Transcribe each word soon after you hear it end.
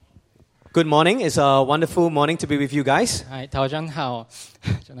Good morning. It's a wonderful morning to be with you guys. はい、タオジャンハオ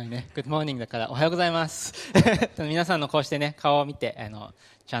じゃないね。Good morning だからおはようございます。皆さんのこうしてね顔を見て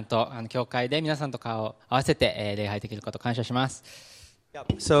ちゃんと教会で皆さんと顔を合わせて礼拝できることを感謝します。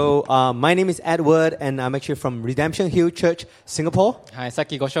So, my name is Edward, and I'm actually from Redemption Hill Church, Singapore. はい、さっ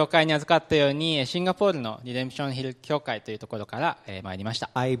きご紹介に預かったようにシンガポールのリデンプションヒル教会というところから参りました。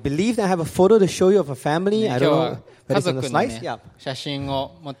I believe that I have a photo to show you of a family. 今 I 日 don't は know 家 whether it's on 族 the の slides. ね Yeah. 写真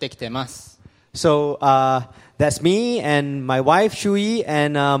を持ってきてます。So, that's me and my wife Shui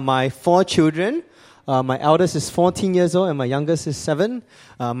and my 4 children. My eldest is 14 years old and my youngest is 7.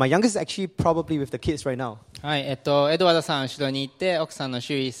 My youngest is actually probably with the kids right now. はい、エドワードさん後ろにいて、奥さんの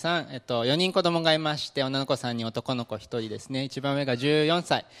シュイさん、4人子供がいまして、女の子3人、男の子1人ですね。一番上が14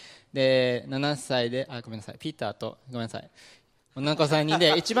歳で、7歳で、ごめんなさい、ピーターとごめんなさい、女の子3人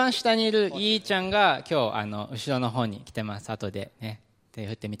で、一番下にいるイーちゃんが今日後ろの方に来てます。後でね、手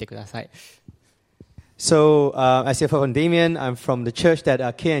振ってみてください。So, as you heard from Damien, I'm from the church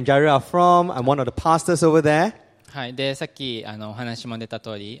that Kay and Jaira are from. I'm one of the pastors over there. はい、でさっきお話も出た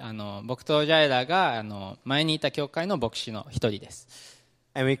通り僕とジャイラが前にいた教会の牧師の一人です。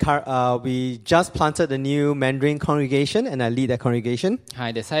And we just planted a new Mandarin congregation, and I lead that congregation. は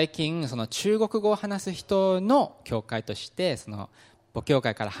い、で最近その中国語を話す人の教会としてその母教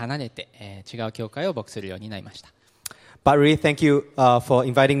会から離れて、違う教会を牧するようになりました。But really, thank you for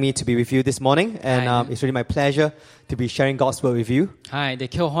inviting me to be with you this morning, and it's really my pleasure to be sharing God's word with you. はい、で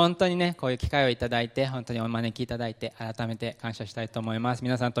今日本当にねこういう機会をいただいて本当にお招きいただいて改めて感謝したいと思います。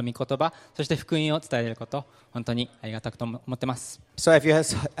皆さんと御言葉そして福音を伝えること本当にありがたくと思ってます。So, as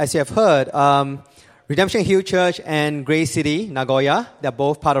you have heard, Redemption Hill Church and Grace City, Nagoya, they're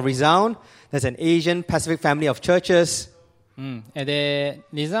both part of Resound. There's an Asian Pacific family of churches. で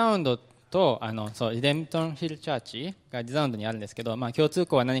リザウンドとリデンプションヒルチャーチがリザウンドにあるんですけど、共通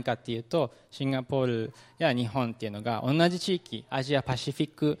項は何かっていうとシンガポールや日本っていうのが同じ地域アジアパシフィッ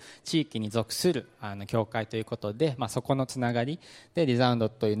ク地域に属する教会ということで、そこのつながりでリザウンド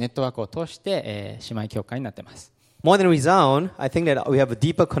というネットワークを通して、姉妹教会になっています。 More than Resound, I think that we have a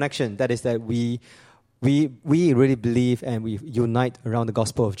deeper connection. That is that we really believe and we unite around the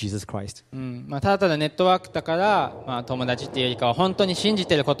gospel of Jesus Christ. ただただネットワークだから、友達っていうよりかは本当に信じ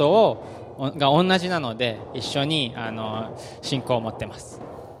ていることが同じなので一緒に信仰を持っています。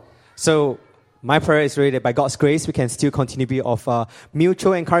 So, my prayer is really that by God's grace we can still continue to be of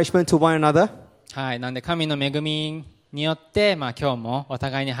mutual encouragement to one another. はい、なんで神の恵みによって、今日もお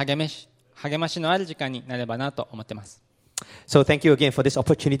互いに励ましのある時間になればなと思っています。So, thank you again for this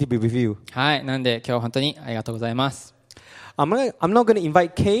opportunity to be with you. はい、なんで今日本当にありがとうございます。I'm now going to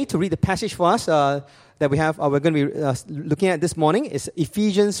invite Kay to read the passage for us that we're going to be looking at this morning. It's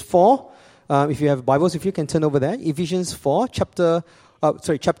Ephesians 4. If you have Bibles, if you can turn over there. Ephesians 4, chapter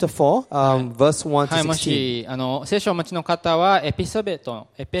 4, verse 1 to 16. はい、もし聖書をお持ちの方はエペソ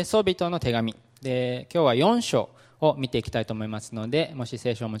人の手紙で今日は4章を見ていきたいと思いますので、もし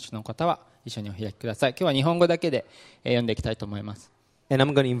聖書をお持ちの方は一緒にお開きください。今日は日本語だけで読んでいきたいと思います。And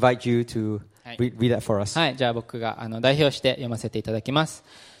I'm going to invite you to read that for us. はい、じゃあ僕が代表して読ませていただきます。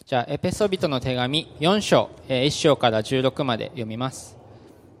じゃあエペソ人の手紙4章、1章から16まで読みます。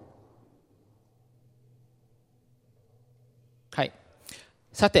はい。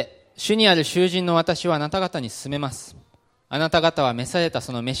さて、主にある囚人の私はあなた方に勧めます。あなた方は召された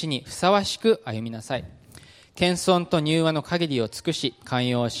その召しにふさわしく歩みなさい。謙遜と柔和の限りを尽くし、寛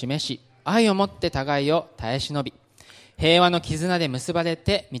容を示し、愛をもって互いを耐え忍び、平和の絆で結ばれ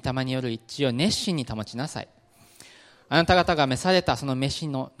て、御霊による一致を熱心に保ちなさい。あなた方が召されたその召し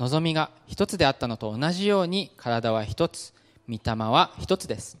の望みが一つであったのと同じように、体は一つ、御霊は一つ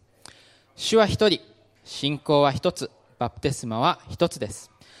です。主は一人、信仰は一つ、バプテスマは一つで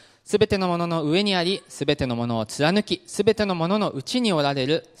す。すべてのものの上にあり、すべてのものを貫き、すべてのものの内におられ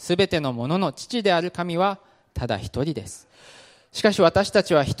る、すべてのものの父である神はただ一人です。しかし私た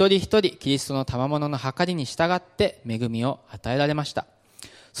ちは一人一人キリストの賜物の計りに従って恵みを与えられました。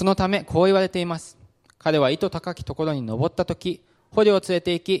そのためこう言われています。彼は糸高きところに登ったとき、捕虜を連れ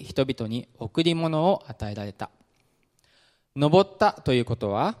て行き、人々に贈り物を与えられた。登ったというこ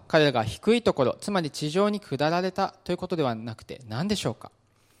とは彼らが低いところ、つまり地上に下られたということではなくて何でしょうか。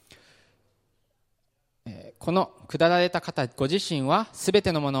この下られた方ご自身はすべ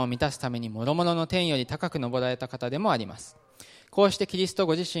てのものを満たすために諸々の天より高く登られた方でもあります。こうしてキリスト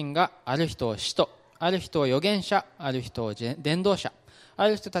ご自身がある人を使徒、ある人を預言者、ある人を伝道者、あ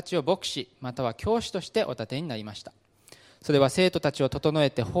る人たちを牧師または教師としてお立てになりました。それは生徒たちを整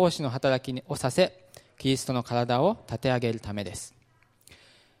えて奉仕の働きをさせ、キリストの体を立て上げるためです。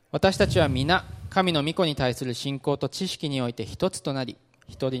私たちは皆神の御子に対する信仰と知識において一つとなり、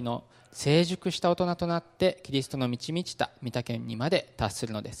一人の成熟した大人となってキリストの満ち満ちた御岳にまで達す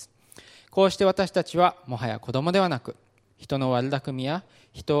るのです。こうして私たちはもはや子供ではなく、人の悪巧みや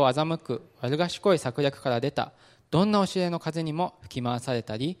人を欺く悪賢い策略から出たどんな教えの風にも吹き回され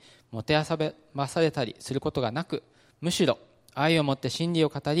たりもてあそばされたりすることがなく、むしろ愛をもって真理を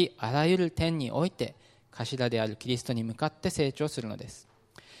語り、あらゆる点において頭であるキリストに向かって成長するのです。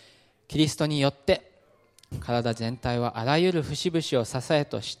キリストによって体全体はあらゆる節々を支え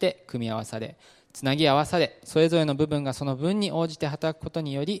として組み合わされ、つなぎ合わされ、それぞれの部分がその分に応じて働くこと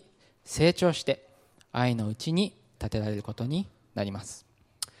により成長して愛のうちに立てられることになります。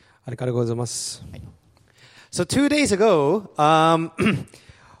ありがとうございます。はい。 So 2 days ago,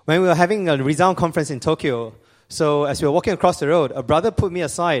 when we were having a Resound conference in Tokyo, so as we were walking across the road, a brother put me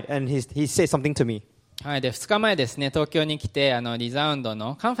aside and he said something to me. はい、で2日前ですね、東京に来てリザウンド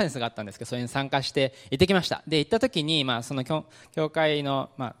のカンファレンスがあったんですけど、それに参加して行ってきました。で行った時に、その教会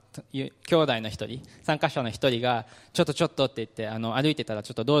の、兄弟の一人、参加者の一人がちょっとって言って歩いてたら、ち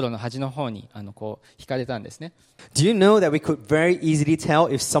ょっと道路の端の方にこう引かれたんですね。Do you know that we could very easily tell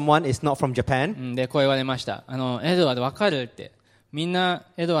if someone is not from Japan? でこう言われました。エドワード分かるって、みんな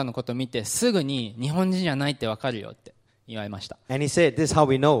エドワードのことを見てすぐに日本人じゃないって分かるよって言われました。And he said, this is how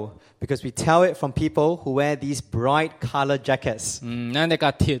we know, because we tell it from people who wear these bright colored jackets. なんでか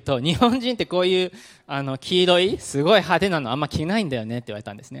っていうと、日本人ってこういう黄色いすごい派手なのあんま着ないんだよねって言われ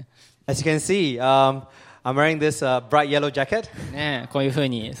たんですね。As you can see, I'm wearing this bright yellow jacket. ね、こういう風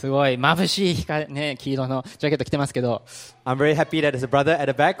にすごい眩しい黄色のジャケット着てますけど、I'm very happy that there's a brother at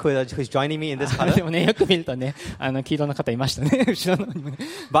the back who's joining me in this で color. もね、よく見るとね、黄色の方いましたね、後ろの方にもね。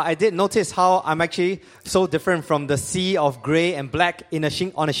But I did notice how I'm actually so different from the sea of gray and black on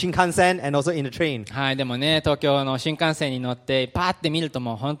a Shinkansen and also in the train. はい、でもね、東京の新幹線に乗ってパーって見ると、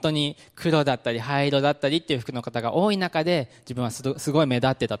もう本当に黒だったり灰色だったりっていう服の方が多い中で、自分はすごい目立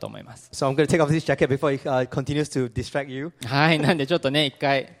ってたと思います。So I'm going to take off this jacket before it continues to distract you. はい、なんでちょっとね、一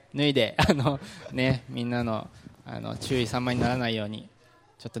回脱いでね、みんなの注意散漫にならないように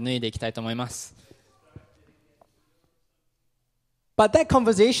ちょっと脱いでいきたいと思います。But that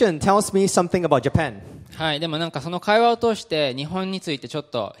conversation tells me something about Japan. はい、でもなんかその会話を通して日本についてちょっ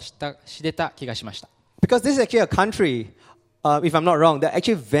と知れた気がしました。Because this is actually a country, if I'm not wrong, that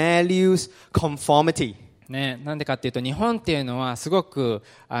actually values conformity. ね、なんでかっていうと、日本っていうのはすごく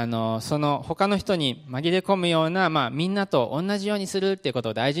その他の人に紛れ込むような、みんなと同じようにするっていうこと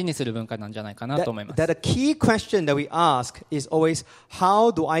を大事にする文化なんじゃないかなと思います。That a key question that we ask is always,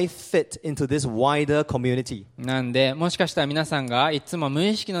 how do I fit into this wider community? なんで、もしかしたら皆さんがいつも無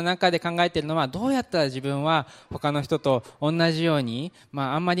意識の中で考えているのは、どうやったら自分は他の人と同じように、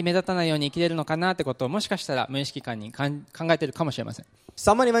あんまり目立たないように生きれるのかなってことを、もしかしたら無意識感に考えているかもしれません。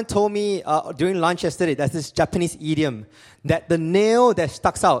Someone even told me during lunch yesterday that this Japanese idiom that the nail that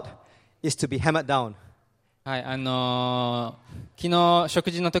sticks out is to be hammered down. はい、昨日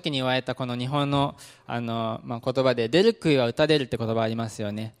食事の時に言われたこの日本の言葉で、出る杭は打たれるって言葉あります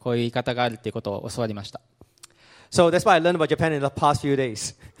よね。こういう言い方があるっていうことを教わりました。So that's why I learned about Japan in the past few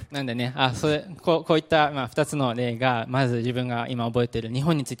days. なんでね、こういった2つの例がまず自分が今覚えている日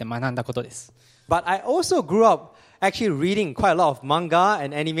本について学んだことです。But I also grew up actually reading quite a lot of manga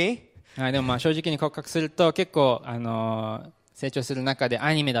and anime. はい、でも正直に告白すると、結構成長する中で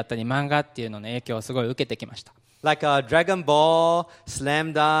アニメだったり漫画っていうのの影響をすごい受けてきました。Like Dragon Ball,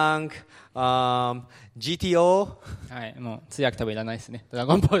 Slam Dunk, GTO. はい、もう通訳多分いらないですね。ドラ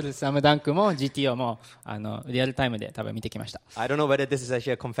ゴンボール、スラムダンクも GTO もリアルタイムで多分見てきました。I don't know whether this is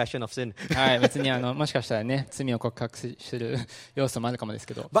actually a confession of sin. はい、別にもしかしたらね、罪を告白する要素もあるかもです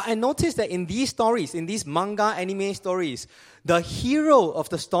けど。But I noticed that in these stories, in these manga anime stories, the hero of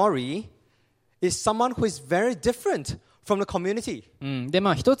the story is someone who is very different from the community. で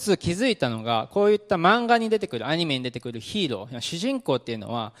一つ気づいたのが、こういった漫画に出てくる、アニメに出てくるヒーロー、主人公っていう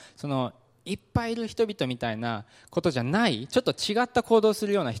のは、いっぱいいる人々みたいなことじゃない、ちょっと違った行動をす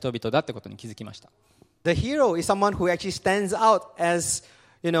るような人々だってことに気づきました。The hero is someone who actually stands out as,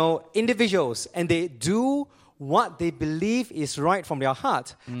 individuals, and they do what they believe is right from their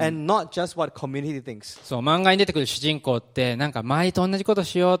heart, and not just what community thinks. そう、漫画に出てくる主人公って、なんか周りと同じこと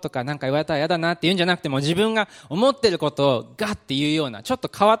しようとか、なんか言われたら嫌だなって言うんじゃなくても、自分が思ってることをガッて言うような、ちょっ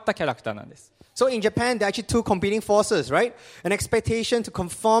と変わったキャラクターなんです。So in Japan, there are actually two competing forces, right? An expectation to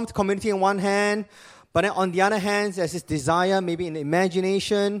conform to community on one hand, but then on the other hand, there's this desire, maybe in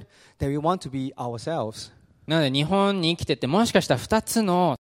imagination, that we want to be ourselves. なので日本に生きてて、もしかしたら2つ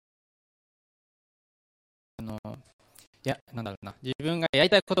のなんだろうな、自分がやり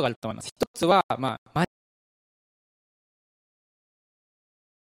たいことがあると思います。一つは、周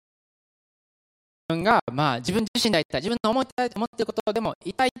り分が、自分自身で言った自分の思っていることでも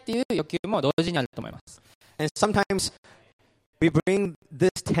言いたいっていう欲求も同時にあると思います。And sometimes we bring this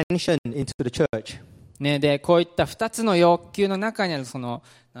tension into the church. ね、でこういった2つの欲求の中にあるその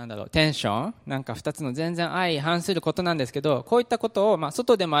テンション、なんか2つの全然相反することなんですけど、こういったことを、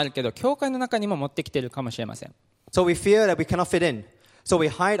外でもあるけど教会の中にも持ってきているかもしれません。So we fear that we cannot fit in. So we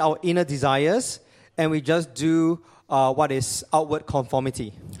hide our inner desires and we just do、what is outward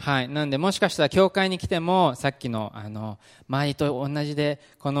conformity. はい、なんでもしかしたら教会に来てもさっきの周りと同じで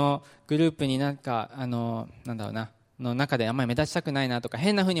このグループになんだろうなの中であんまり目立ちたくないなとか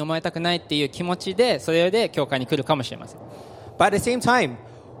変な風に思われたくないっていう気持ちでそれで教会に来るかもしれません。But at the same time,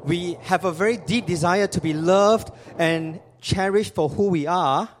 we have a very deep desire to be loved and cherished for who we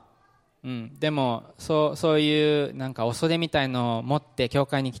are. でもそういうなんか恐れみたいのを持って教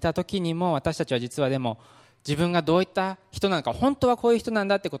会に来た時にも私たちは実はでも自分がどういった人なのか、本当はこういう人なん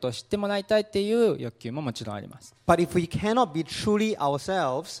だってことを知ってもらいたいっていう欲求ももちろんあります。But if we cannot be truly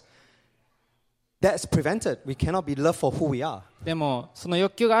ourselves, that's prevented. We cannot be loved for who we are. でもその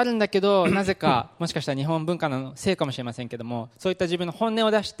欲求があるんだけどなぜかもしかしたら日本文化のせいかもしれませんけども、そういった自分の本音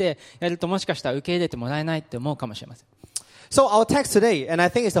を出してやるともしかしたら受け入れてもらえないって思うかもしれません。So our text today, and I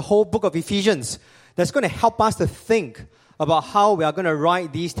think it's the whole book of Ephesians, that's going to help us to think about how we are going to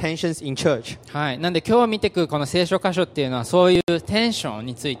ride these tensions in church. はい、なんで今日見ていくこの聖書箇所っていうのはそういうテンション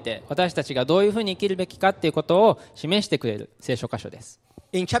について私たちがどういうふうに生きるべきかっていうことを示してくれる聖書箇所です。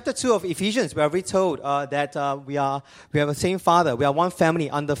In chapter 2 of Ephesians, we are told that we have the same Father. We are one family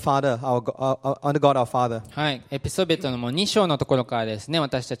under God our Father. はい、エピソビトのもう2章のところからですね、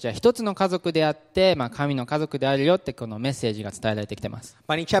私たちは一つの家族であって、神の家族であるよってこのメッセージが伝えられてきています。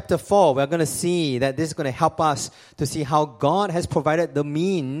But in chapter 4, we are going to see that this is going to help us to see how God has provided the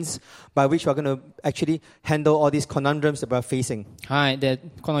means by which we are going to actually handle all these conundrums that we are facing. はい、で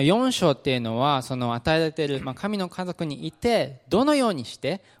この4章っていうのはその与えられている、神の家族にいてどのようにして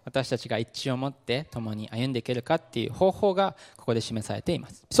私たちが一致を持って共に歩んでいけるかっていう方法がここで示されていま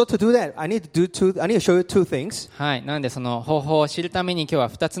す。So to do that, I need to show you two things. はい、なのでその方法を知るために今日は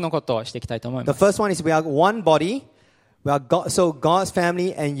2つのことをしていきたいと思いま The す。 first one is we are one body. So God's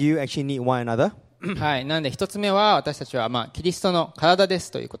family and you actually need one another. はい、なので1つ目は私たちはキリストの体です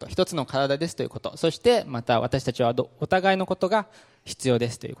ということ、一つの体ですということ、そしてまた私たちはお互いのことが必要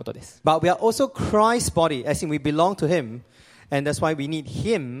ですということです。 But we are also Christ's body, as in we belong to Him. And that's why we need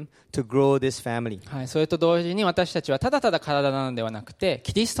Him to grow this family. はい、それと同時に私たちはただただ体なのではなくて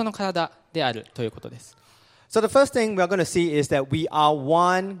キリストの体であるということです。 So the first thing we are going to see is that we are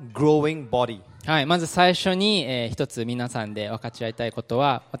one growing body. はい、まず最初に、一つ皆さんで分かち合いたいこと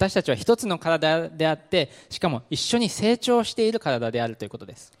は私たちは一つの体であってしかも一緒に成長している体であるということ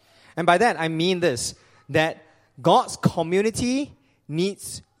です。 And by that I mean this, that God's community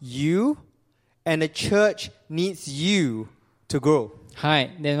needs you and the church needs you to grow. は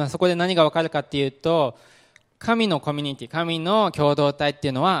い、でそこで何が分かるかっていうと神のコミュニティ、神の共同体って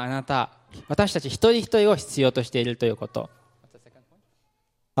いうのは私たち一人一人を必要としているということ。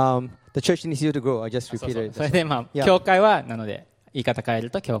The church needs you to grow. I just repeated it. それで教会はなので言い方変える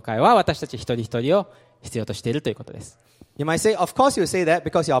と教会は私たち一人一人を必要としているということです。 You might say, of course you say that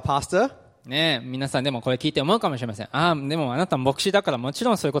because you're a pastor. ねえ、皆さんでもこれ聞いて思うかもしれません。でもあなたも牧師だからもち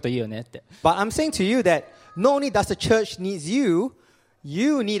ろんそういうこと言うよねって。 But I'm saying to you that not only does the church need you,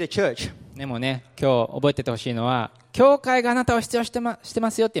 you need a church. でもね、今日覚えててほしいのは教会があなたを必要してま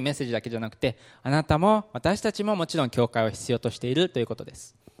すよっていうメッセージだけじゃなくてあなたも私たちももちろん教会を必要としているということで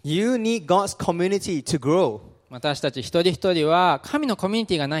す。 You need God's community to grow. 私たち一人一人は神のコミュニ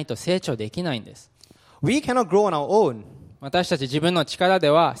ティがないと成長できないんです。 We cannot grow on our own. 私たち自分の力で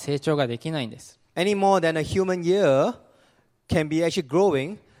は成長ができないんです。 Any more than a human ear can be actually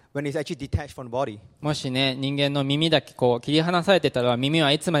growing when it's actually detached from the body. もしね、人間の耳だけこう切り離されてたら耳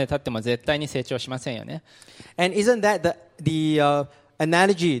はいつまで経っても絶対に成長しませんよね。 And isn't that the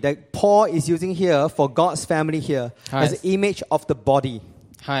analogy that Paul is using here for God's family here as an image of the body?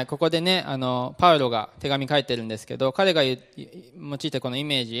 はい、ここでね、パウロが手紙書いてるんですけど彼が用いてこのイ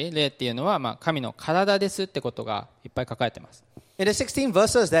メージ、例っていうのは、神の体ですってことがいっぱい書かれています。 In the 16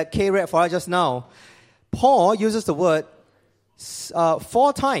 verses that Kay read for us just now, Paul uses the word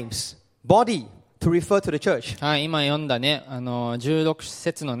 4 times, body, to refer to the church. はい、今読んだね、16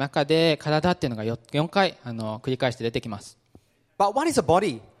節の中で体っていうのが 4回繰り返して出てきます。 But what is a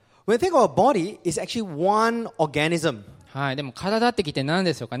body? When you think of a body, it's actually one organism. はい、でも体って聞いて何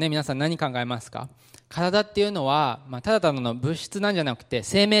でしょうかね。皆さん何考えますか。体っていうのは、ただただの物質なんじゃなくて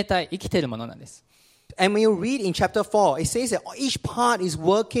生命体、生きているものなんです。 And when you read in chapter 4, it says that each part is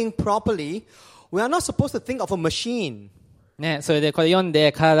working properly. We are not supposed to think of a machine. ね、それでこれ読ん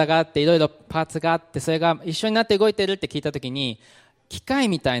で体があっていろいろパーツがあってそれが一緒になって動いてるって聞いたときに機械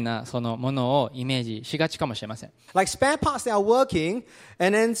みたいなそのものをイメージしがちかもしれません。Like spare parts that are working,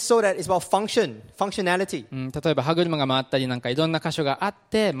 and then so that it's about functionality. 例えば歯車が回ったりなんかいろんな箇所があっ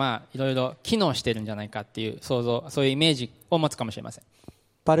て、まあいろいろ機能してるんじゃないかっていう想像、そういうイメージを持つかもしれません。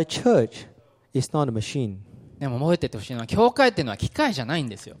But a church is not a machine. でも覚えててほしいのは、教会っていうのは機械じゃないん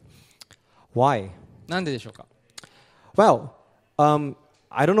ですよ。Why? なんででしょうか。Well,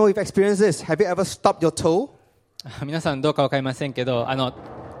 I don't know if you experienced this. Have you ever stubbed your toe? 皆さんどうかわかりませんけど、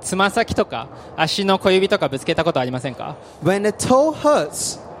つま先とか足の小指とかぶつけたことありませんか？ When the toe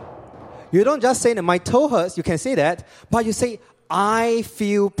hurts, you don't just say that my toe hurts. You can say that, but you say, I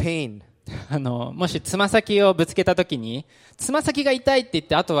feel pain. もしつま先をぶつけたときに、つま先が痛いって言っ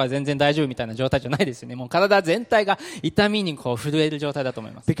て、あとは全然大丈夫みたいな状態じゃないですよね。もう体全体が痛みにこう震える状態だと思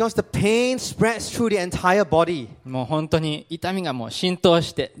います。Because the pain spreads through the entire body. もう本当に痛みがもう浸透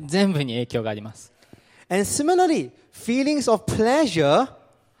して全部に影響があります。And similarly, feelings of pleasure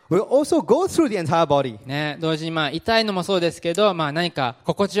will also go through the entire body. ね、同時に痛いのもそうですけど、何か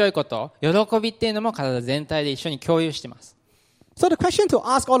心地よいこと、喜びっていうのも体全体で一緒に共有しています。So the question to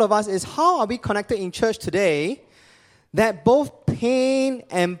ask all of us is, how are we connected in church today that both pain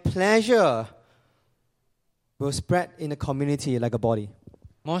and pleasure will spread in the community like a body?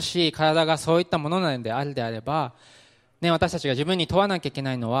 もし体がそういったものなのであるであれば、ね、私たちが自分に問わなきゃいけ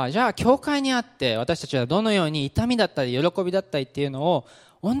ないのは、じゃあ教会にあって私たちはどのように痛みだったり喜びだったりっていうのを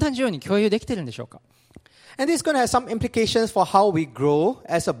同じように共有できているんでしょうか。 And this is going to have some implications for how we grow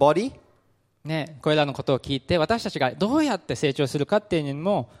as a body. ね、これらのことを聞いて私たちがどうやって成長するかっていうのに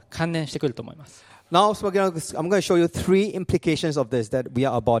も関連してくると思います。Now, I'm going to show you 3 implications of this, that we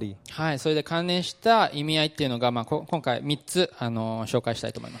are a body. はい、それで関連した意味合いっていうのが、今回3つ、紹介した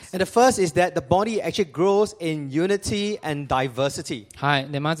いと思います。And the first is that the body actually grows in unity and diversity. はい、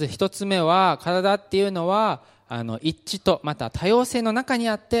でまず1つ目は体っていうのは一致とまた多様性の中に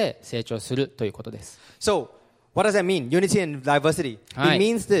あって成長するということです。So, what does that mean? Unity and diversity. Hi. It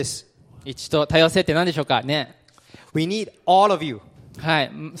means this. 一致と多様性って何でしょうかね。We need all of you. は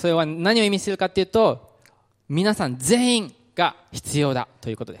い、それは何を意味するかというと、皆さん全員が必要だと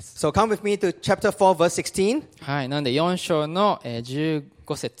いうことです。So come with me to chapter 4, verse 16. はい、なので4章の15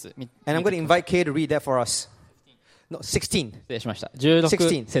節。And I'm going to invite Kay to read that for us. No, 16. 失礼しました。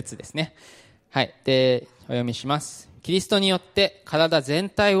16節ですね。はい、でお読みします。キリストによって体全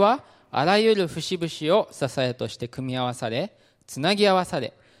体はあらゆる節々を支えとして組み合わされ、つなぎ合わさ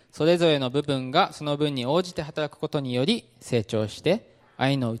れ、それぞれの部分がその分に応じて働くことにより成長して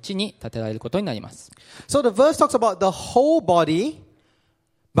愛のうちに立てられることになります。So the verse talks about the whole body,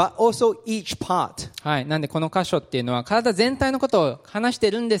 but also each part. はい、なんでこの箇所っていうのは体全体のことを話して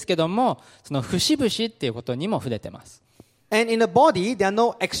いるんですけども、その節々っていうことにも触れてます。And in the body, there are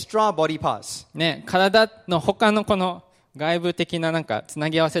no extra body parts. ね、体の他のこの外部的ななんかつな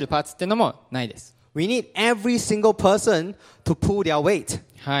ぎ合わせるパーツっていうのもないです。We need every single person to pull their weight.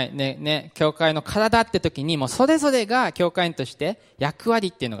 はいね、教会の体って時にもうそれぞれが教会員として役割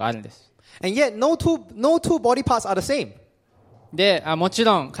っていうのがあるんです。And yet, no two body parts are the same. で、もち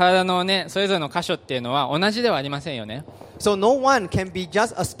ろん体のねそれぞれの箇所っていうのは同じではありませんよね。So no one can be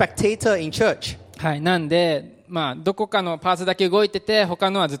just a spectator in church. はい、なんでどこかのパーツだけ動いてて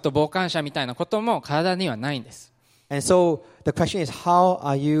他のはずっと傍観者みたいなことも体にはないんです。And so the question is, how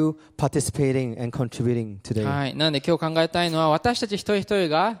are you participating and contributing today? はい、なんで今日考えたいのは私たち一人一人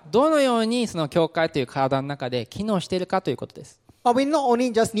がどのようにその教会という体の中で機能しているかということです。But we not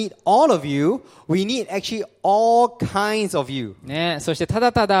only just need all of you, we need actually all kinds of you. ね、そしてた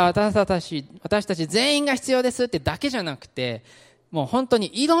だただ私たち全員が必要ですってだけじゃなくて、もう本当に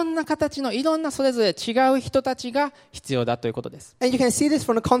いろんな形のいろんなそれぞれ違う人たちが必要だということです。And you can see this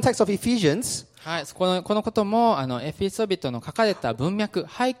from the context of Ephesians. はい、このこともエフェソ人の書かれた文脈、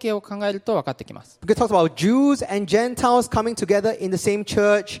背景を考えると分かってきます。Because it talks about Jews and Gentiles coming together in the same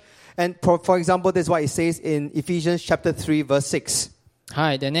church. And for example, this is what it says in Ephesians chapter 3, verse 6.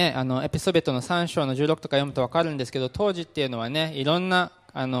 はい、でね、エペソ人の3章の16とか読むと分かるんですけど、当時っていうのはね、いろんな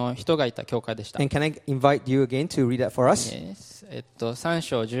人がいた教会でした。And can I invite you again to read that for us? Yes. 3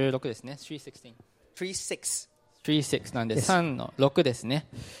章16ですね。3:16。3:6なんで、3の6ですね。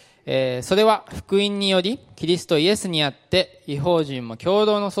それは福音によりキリストイエスにあって異邦人も共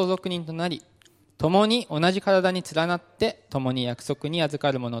同の相続人となり、共に同じ体に連なって共に約束に預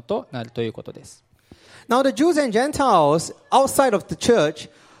かるものとなるということです。Now the Jews and Gentiles outside of the church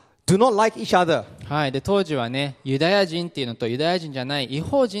do not like each other. はい、で当時はね、ユダヤ人っていうのとユダヤ人じゃない異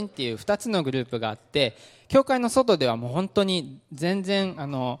邦人っていう2つのグループがあって、教会の外ではもう本当に全然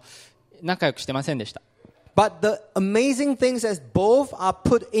仲良くしてませんでした。But the amazing thing is that both are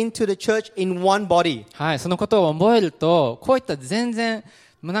put into the church in one body. はい、そのことを覚えると、こういった全然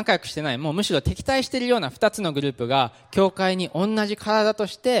仲良くしてない、もうむしろ敵対しているような2つのグループが教会に同じ体と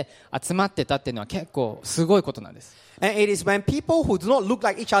して集まってたっていうのは結構すごいことなんです。And it is when people who do not look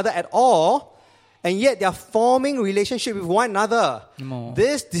like each other at all, and yet they are forming relationship with one another,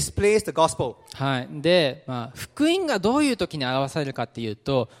 this displays the gospel. はい。で、福音がどういう時に表されるかっていう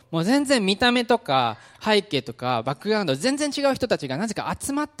と、もう全然見た目とか背景とかバックグラウンド全然違う人たちがなぜか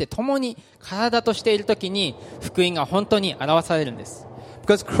集まって共に体としている時に福音が本当に表されるんです。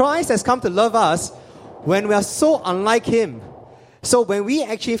Because Christ has come to love us when we are so unlike Him. So when we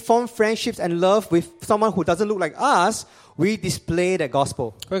actually form friendships and love with someone who doesn't look like us, we display the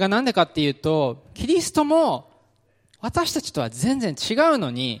gospel. これがなんでかっていうと、キリストも私たちとは全然違う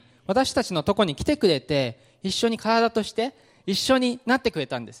のに、私たちのとこに来てくれて、一緒に体として一緒になってくれ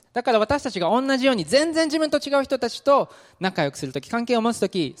たんです。だから私たちが同じように全然自分と違う人たちと仲良くするとき、関係を持つと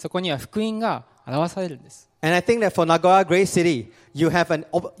き、そこには福音が表されるんです。And I think that for Nagoya Grace City, you have an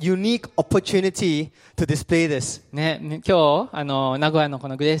unique opportunity to display this. ね、今日名古屋のこ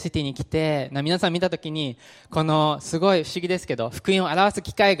のグレーシティに来て、皆さん見たときにこのすごい不思議ですけど、福音を表す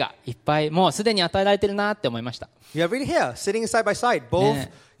機会がいっぱいもうすでに与えられてるなって思いました。You are really here, sitting side by side, both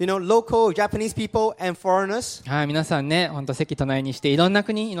local Japanese people and foreigners. はい、皆さんね、本当席隣にしていろんな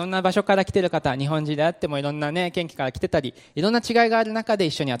国、いろんな場所から来てる方、日本人であってもいろんなね県から来てたり、いろんな違いがある中で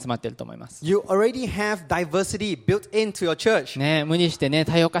一緒に集まっていると思います。You already have diversity built into your church. ね、無理してね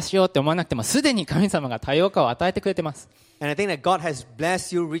多様化しようって思わなくても、すでに神様が多様化を与えてくれてます。And I think that God has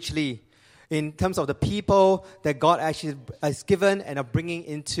blessed you richly in terms of the people that God actually has given and are bringing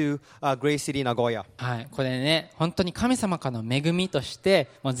into Grace City Nagoya. はい、これね、本当に神様からの恵みとして、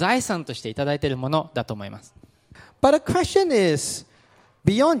もう財産としていただいているものだと思います。But the question is,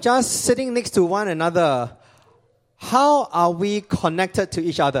 beyond just sitting next to one another, how are we connected to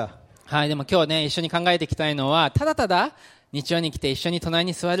each other? はい、でも今日ね、一緒に考えていきたいのは、ただただ日曜に来て一緒に隣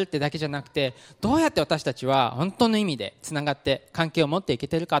に座るってだけじゃなくて、どうやって私たちは本当の意味でつながって関係を持っていけ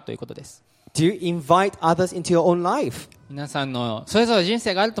ているかということです。Do you invite others into your own life? 皆さんのそれぞれ人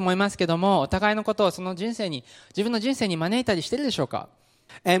生があると思いますけども、お互いのことをその人生に、自分の人生に招いたりしているでしょうか？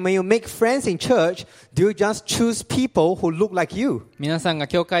 And when you make friends in church, do you just choose people who look like you? 皆さんが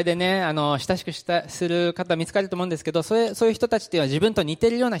教会でね、親しくする方見つかると思うんですけど、そういう人たちっていうのは自分と似て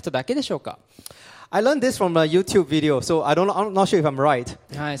いるような人だけでしょうか？ I learned this from a YouTube video, so I'm not sure if I'm right.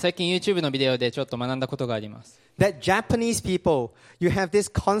 はい、最近 YouTube のビデオでちょっと学んだことがあります。That Japanese people, you have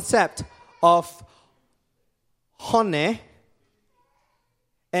this concept of hone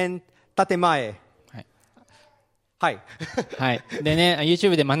and tatemae. はい。はい。でね、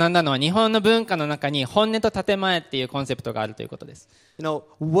YouTube で学んだのは日本の文化の中に本音と建前っていうコンセプトがあるということです。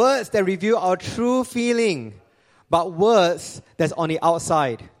Words that reveal our true feeling, but words that's on the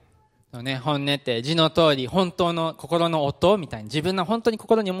outside. ね、本音って字の通り本当の心の音みたいに自分の本当に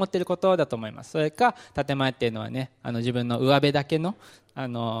心に思っていることだと思います。それか建前っていうのはね、自分の上辺だけの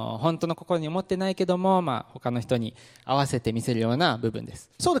本当の心に思ってないけども、他の人に合わせて見せるような部分です。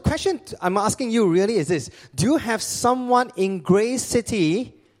So the question I'm asking you really is this: Do you have someone in Grace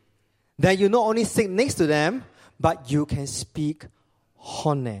City that you not only sit next to them, but you can speak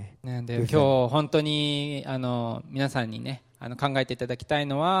hone? ね、で今日本当に皆さんにね考えていただきたい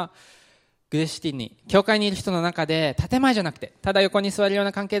のは、グレーシティに教会にいる人の中で建前じゃなくて、ただ横に座るよう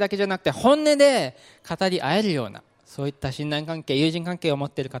な関係だけじゃなくて、本音で語り合えるような、そういった信頼関係、友人関係を持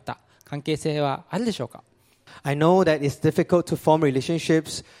っている方、関係性はあるでしょうか？ I know that it's difficult to form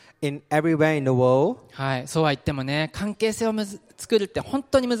relationships in everywhere in the world. はい、そうは言ってもね、関係性を作るって本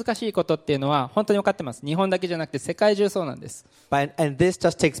当に難しいことっていうのは本当に分かってます。日本だけじゃなくて世界中そうなんです。And this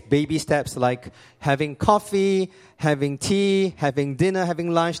just takes baby steps like having coffee, having tea, having dinner,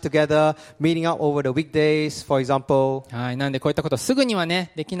 having lunch together, meeting up over the weekdays, for example. はい、なんでこういったことすぐには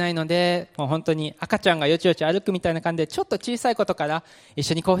ねできないので、もう本当に赤ちゃんがよちよち歩くみたいな感じで、ちょっと小さいことから一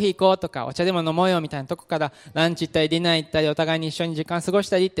緒にコーヒー行こうとかお茶でも飲もうよみたいなとこから、ランチ行ったりディナー行ったり、お互いに一緒に時間過ごし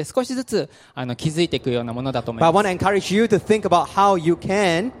たりって少しずつ気づいていくようなものだと思います。But I want to encourage you to think about how you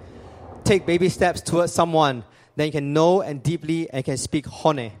can take baby steps towards someone that you can know and deeply and can speak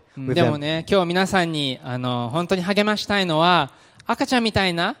hone with でも them. ね、今日皆さんに本当に励ましたいのは、赤ちゃんみた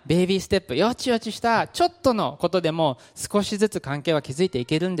いなベイビーステップ、よちよちしたちょっとのことでも少しずつ関係は築いてい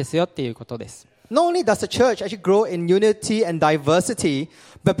けるんですよっていうことです。Not only does the church actually grow in unity and diversity,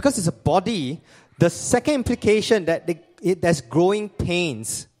 but because it's a body, the second implication that there's growing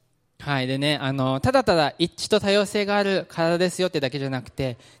pains. はい。でね、ただただ一致と多様性がある体ですよってだけじゃなく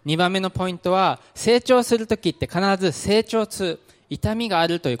て、2番目のポイントは、成長するときって必ず成長痛、痛みがあ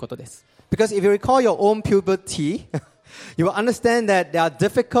るということです。Because if you recall your own puberty, you will understand that there are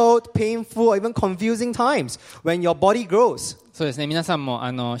difficult, painful, or even confusing times when your body grows. そうですね、皆さんも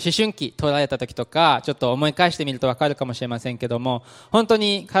思春期取られた時とかちょっと思い返してみると分かるかもしれませんけども、本当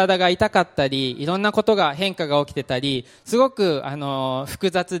に体が痛かったりいろんなことが変化が起きてたり、すごく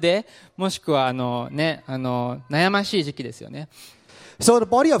複雑で、もしくは悩ましい時期ですよね。So the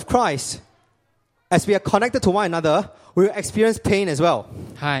body of Christ, as we are connected to one another, we will experience pain as well.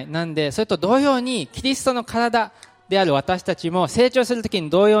 はい、なんでそれと同様にキリストの体である私たちも成長するときに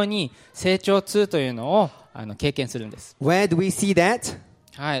同様に成長痛というのを経験するんです。Where do we see that?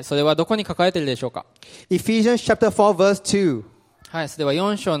 はい、それはどこに書かれているでしょうか。 Ephesians chapter 4 verse 2. はい、それは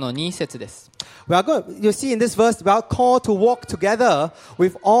4章の2節です。You see in this verse, we are called to walk together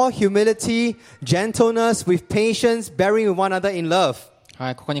with all humility, gentleness, with patience, bearing with one another in love.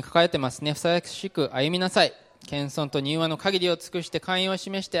 はい、ここに書かれてますね。ふさわしく歩みなさい。謙遜と柔和の限りを尽くして寛容を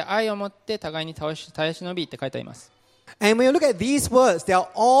示して愛を持って互いに耐え忍びって書いてあります。And when you look at these words, they are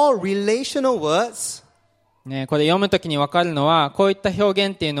all relational words. ね、これ読むときに分かるのは、こういった表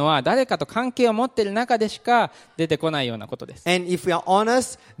現っていうのは誰かと関係を持っている中でしか出てこないようなことです。And if we are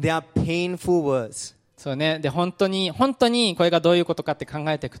honest, they are painful words. そうね。で、本当にこれがどういうことかって考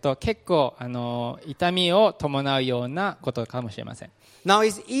えていくと、結構痛みを伴うようなことかもしれません。Now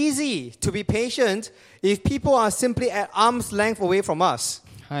it's easy to be patient if people are simply at arm's length away from us.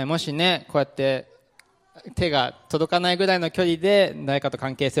 はい、もしね、こうやって手が届かないぐらいの距離で誰かと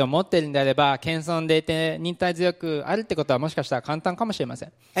関係性を持っているんであれば、謙遜でいて忍耐強くあるってことはもしかしたら簡単かもしれませ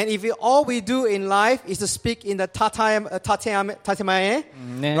ん。And if all we do in life is to speak in the tatemae,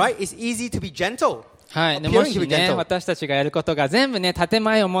 ね、right? It's easy to be gentle. はい、でもしね、私たちがやることが全部ね、建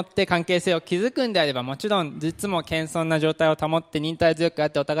前を持って関係性を築くんであれば、もちろん実も謙遜な状態を保って忍耐強くあっ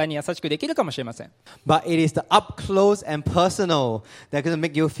てお互いに優しくできるかもしれません。But it is the up close and personal that going to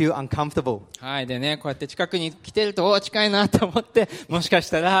make you feel uncomfortable. はい、でね、こうやって近くに来てると近いなと思って、もしかし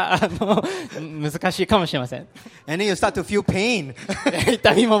たら難しいかもしれません。And then you start to feel pain.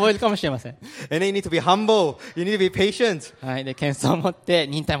 痛みも覚えるかもしれません。And then you need to be humble. You need to be patient. はい、で謙遜を持って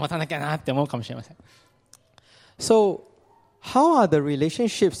忍耐を持たなきゃなって思うかもしれません。So, how are the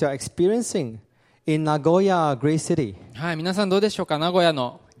relationships you're experiencing in Nagoya, Great City? はい、皆さんどうでしょうか。名古屋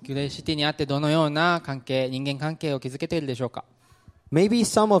のグレイシティにあってどのような人間関係を築けているでしょうか。Maybe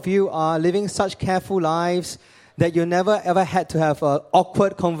some of you are living such careful lives that you never ever had to have an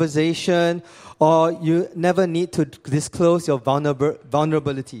awkward conversation or you never need to disclose your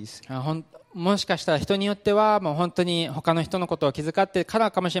vulnerabilities. もしかしたら人によってはもう本当に他の人のことを気遣ってか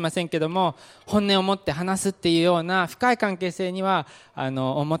らかもしれませんけども、本音を持って話すっていうような深い関係性には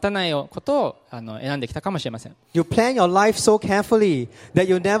持たないことを選んできたかもしれません。 You plan your life so carefully that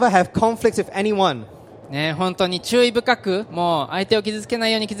you never have conflicts with anyone. ね、本当に注意深く、もう相手を傷つけな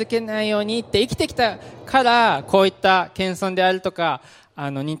いようにって生きてきたから、こういった謙遜であるとか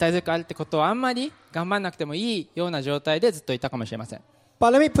忍耐強くあるってことをあんまり頑張らなくてもいいような状態でずっといたかもしれません。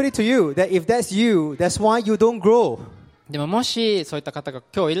But let me put it to you that if that's you, that's why you don't grow. でももしそういった方が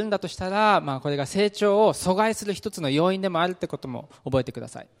今日いるんだとしたら、これが成長を阻害する一つの要因でもあるってことも覚えてくだ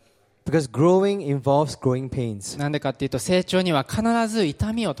さい。Because growing involves growing pains. なんでかっていうと、成長には必ず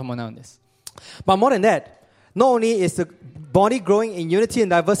痛みを伴うんです。But more than that, not only is the body growing in unity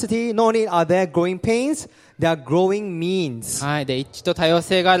and diversity, not only are there growing pains, there are growing means. はい、で一致と多様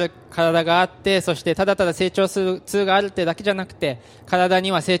性がある体があって、そしてただただ成長する痛があるってだけじゃなくて、体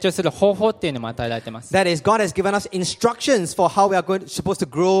には成長する方法っていうのも与えられています。That is, God has given us instructions for how we are supposed to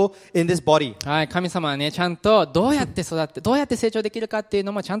grow in this body. はい、神様はね、ちゃんとどうやって育って、どうやって成長できるかっていう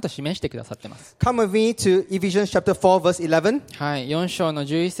のもちゃんと示してくださっています。Come with me to Ephesians chapter 4 verse 11. はい、4章の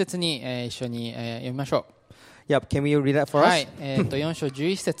11節に、一緒に、読みましょう。Yep, can we read that for us? はい、4章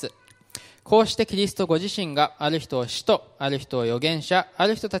11節。こうしてキリストご自身がある人を使徒、ある人を預言者、あ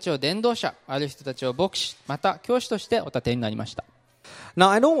る人たちを伝道者、ある人たちを牧師、また教師としてお立てになりました。Now,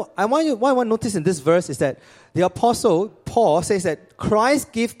 what I want to notice in this verse is that the apostle Paul says that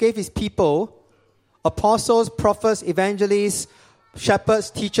Christ gave his people apostles, prophets, evangelists,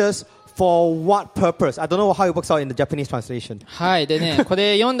 shepherds, teachers for what purpose? I don't know how it works out in the Japanese translation. はい、でね、こ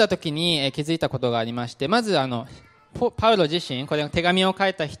れ読んだ時に気づいたことがありまして、まずパウロ自身、これ手紙を書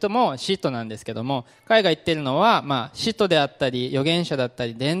いた人も使徒なんですけども、彼が言っているのは、使徒であったり預言者だった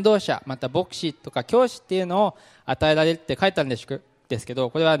り伝道者、また牧師とか教師っていうのを与えられるって書いてあるんですけど、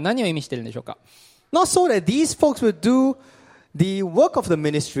これは何を意味しているんでしょうか。 Not so that these folks would do the work of the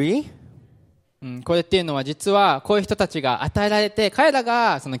ministry, これっていうのは実はこういう人たちが与えられて彼ら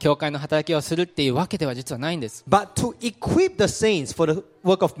がその教会の働きをするっていうわけでは実はないんです。 but to equip the saints for the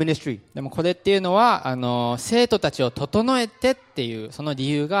work of ministry. でもこれっていうのは生徒たちを整えてっていうその理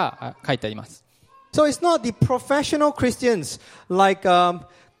由が書いてあります。 So it's not the professional Christians like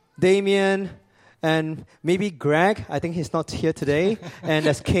Damien and maybe Greg. I think he's not here today. And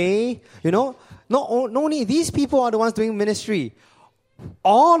there's Kay. Not only these people are the ones doing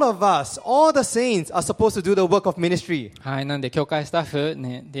ministry.All of us, all the saints are supposed to do the work of ministry. はい、なんで教会スタッフ、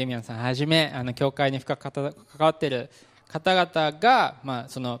ね、デイミアンさんはじめ教会に深く関わっている方々が、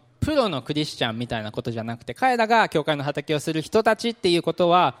そのプロのクリスチャンみたいなことじゃなくて彼らが教会の働きをする人たちっていうこと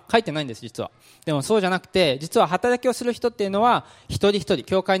は書いてないんです。実はでもそうじゃなくて実は働きをする人っていうのは一人一人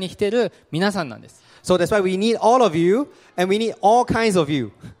教会に来ている皆さんなんです。 So that's why we need all of you and we need all kinds of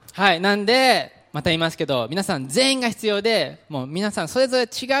you. はい、なんでまた言いますけど皆さん全員が必要でもう皆さんそれぞれ違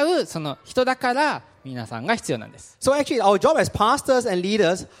うその人だから皆さんが必要なんです。 So actually our job as pastors and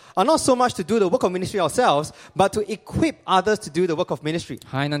leaders are not so much to do the work of ministry ourselves but to equip others to do the work of ministry.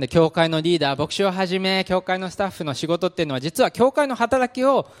 はい、なんで教会のリーダー牧師をはじめ教会のスタッフの仕事っていうのは実は教会の働き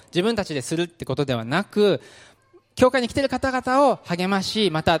を自分たちでするってことではなく教会に来ている方々を励まし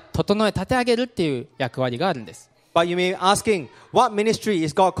また整え立て上げるっていう役割があるんです。 But you may be asking, what ministry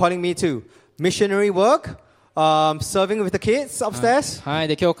is God calling me to?Missionary work, serving with the kids upstairs. はい、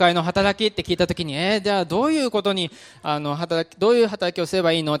で教会の働きって聞いたときに、じゃあどういうことにどういう働きをすれ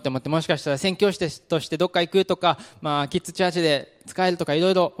ばいいのって思って、もしかしたら宣教師としてどっか行くとか、キッズチャーチで使えるとかいろ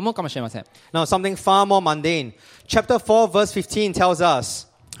いろ思うかもしれません。Now something far more mundane. Chapter 4 verse 15 tells us.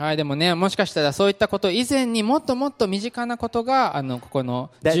 はい、でもね、もしかしたらそういったこと以前にもっともっと身近なことがここの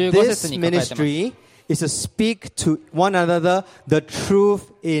15節に書かれてます。is to speak to one another the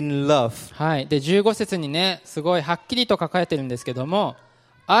truth in love. はい。で、15節にね、すごいはっきりと書かれてるんですけども、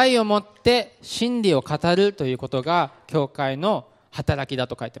愛をもって真理を語るということが教会の働きだ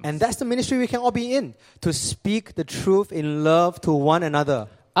と書いてます。And that's the ministry we can all be in, to speak the truth in love to one another.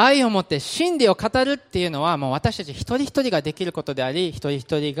 愛をもって真理を語るっていうのはもう私たち一人一人ができることであり、一人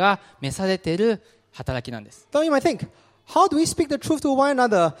一人が召されている働きなんです。So you might think,How do we speak the truth to one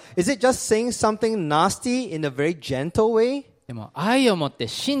another? Is it just saying something nasty in a very gentle way? でも愛をもって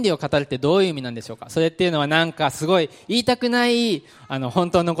真理を語るってどういう意味なんでしょうか。それっていうのはなんかすごい言いたくない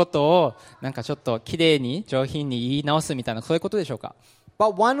本当のことをなんかちょっと綺麗に上品に言い直すみたいなそういうことでしょうか。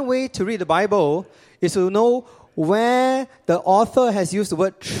 But one way to read the Bible is to know where the author has used the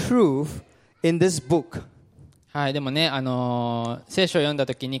word truth in this book. はい、でもね、聖書を読んだ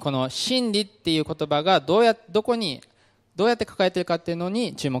ときにこの真理っていう言葉がどうやって書かれているかっていうの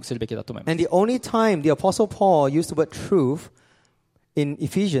に注目するべきだと思います。 And the only time the Apostle Paul used the word truth in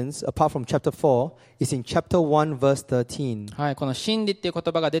Ephesians, apart from chapter 4, is in chapter 1 verse 13. はい、この真理っていう言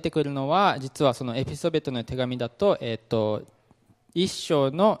葉が出てくるのは実はそのエピソビトの手紙だと1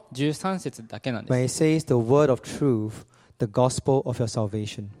章の13節だけなんです。 Where it says the word of truth, the gospel of your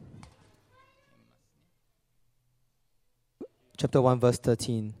salvation. Chapter 1 verse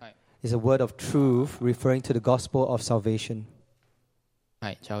 13. はいis a word of truth referring to the gospel of salvation.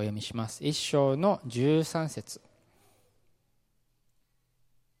 はい、じゃあお読みします。1章の13節。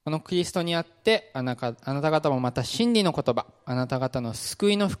このキリストにあってあなた方もまた真理の言葉、あなた方の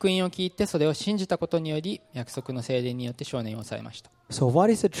救いの福音を聞いてそれを信じたことにより約束の聖霊によって承認をされました。So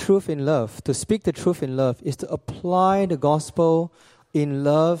what is the truth in love? To speak the truth in love is to apply the gospel in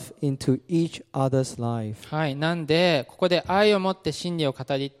love into each other's life. はい、なんでここで愛を持って真理を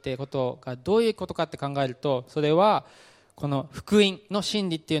語りってことがどういうことかって考えると、それはこの福音の真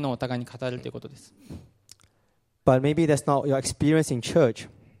理っていうのをお互いに語るということです。 But maybe that's not your experience in church.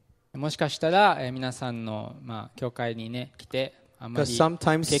 もしかしたら、皆さんの教会にね来てあんまり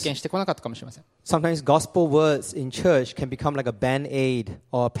経験してこなかったかもしれません。Sometimes gospel words in church can become like a band-aid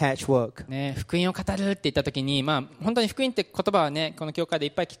or a patchwork. ね、福音を語るって言ったときに、本当に福音って言葉はね、この教会でい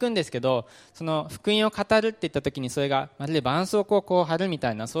っぱい聞くんですけど、その福音を語るって言ったときにそれがまるで絆創膏をこう貼るみた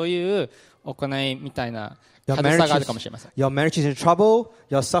いなそういう行いみたいな軽さがあるかもしれません。Your marriage is in trouble,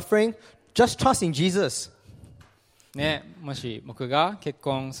 you're suffering, just trust in Jesus. ね、もし僕が結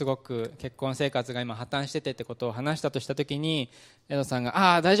婚生活が今破綻しててってことを話したとしたときにエドさん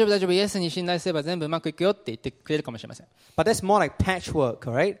が大丈夫イエスに信頼すれば全部うまくいくよって言ってくれるかもしれません。 But that's more like patchwork,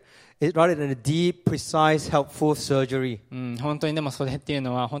 right? Rather than a deep, precise, helpful surgery. 本当にでもそれっていう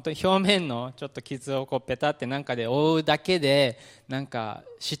のは本当に表面のちょっと傷をこうペタってなんかで覆うだけでなんか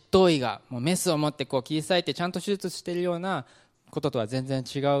執刀医がもうメスを持ってこう切り裂いてちゃんと手術しているようなこととは全然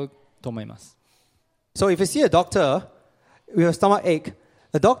違うと思います。So if you see a doctor with a stomach ache,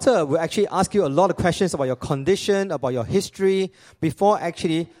 the doctor will actually ask you a lot of questions about your condition, about your history, before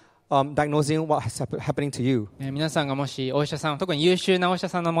actually diagnosing what is happening to you. 皆さんがもしお医者さん、特に優秀なお医者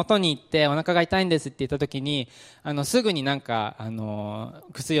さんの元に行ってお腹が痛いんですって言った時にすぐに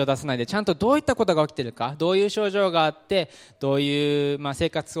薬を出さないでちゃんとどういったことが起きているか、どういう症状があってどういう、生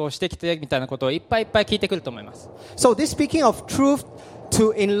活をしてきてみたいなことをいっぱいいっぱい聞いてくると思います。So this speaking of truth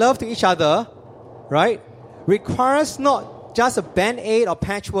to in love to each other, right, requires not just a band-aid or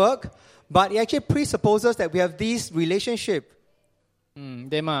patchwork, but it actually presupposes that we have these relationship.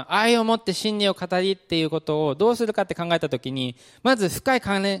で愛を持って真理を語りっていうことをどうするかって考えたときにまず深い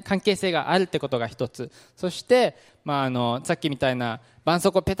関係性があるってことが一つ、そして、さっきみたいな絆創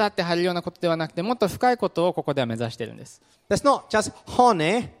膏をペタって貼るようなことではなくてもっと深いことをここでは目指しているんです。 That's not just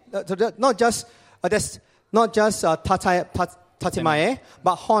hone, not just tatemae,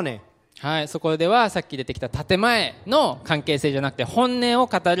 but hone. はい、そこではさっき出てきた建前の関係性じゃなくて本音を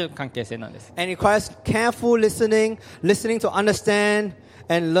語る関係性なんです。And it requires careful listening to understand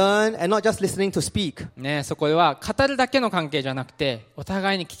and learn, and not just listening to speak. ね、そこでは語るだけの関係じゃなくてお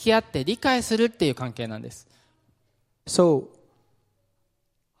互いに聞き合って理解するっていう関係なんです。So,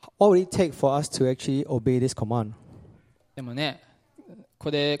 what would it take for us to actually obey this command? でもね、こ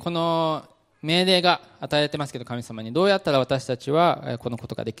の命令が与えられてますけど、神様にどうやったら私たちはこのこ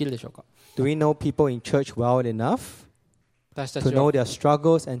とができるでしょうか。 Do we know people in church well enough 私た to ち know は their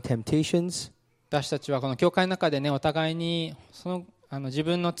struggles and temptations? 私たちはこの教会の中でね、お互いに自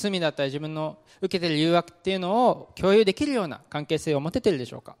分の罪だったり自分の受けている誘惑っていうのを共有できるような関係性を持てているで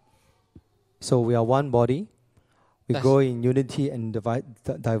しょうか。 So we are one body. We grow in unity and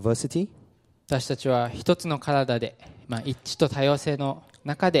diversity. 私たちは一つの体で、一致と多様性の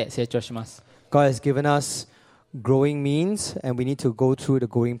中で成長します。God has given us growing means, and we need to go through the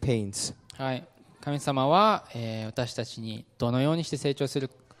growing pains. はい、神様は、私たちにどのようにして成長する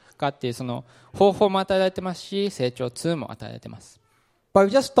かっていうその方法も与えられてますし、成長痛も与えられてます。 But if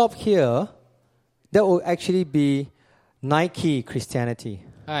we just stop here, that will actually be Nike Christianity.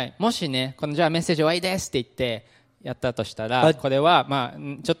 はい、もしね、じゃあメッセージ終わりですって言ってやったとしたら、これは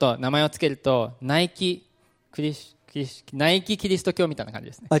ちょっと名前をつけるとナイキキリスト教みたいな感じ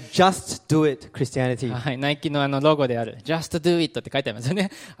ですね。Just do it Christianity. はい、ナイキのロゴである Just do it って書いてありますよ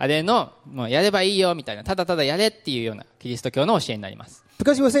ね。あれのもうやればいいよみたいな、ただただやれっていうようなキリスト教の教えになります。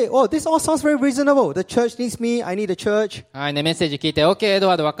Because you will say, oh, this all sounds very reasonable. The church needs me. I need a church. はいね、メッセージ聞いて OK エド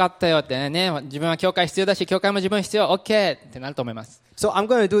ワード分かったよってね、自分は教会必要だし教会も自分必要 OK ってなると思います。So I'm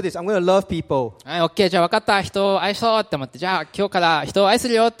going to do this. I'm going to love people. はい、OK じゃあ分かった、人を愛そうって思って、じゃあ今日から人を愛す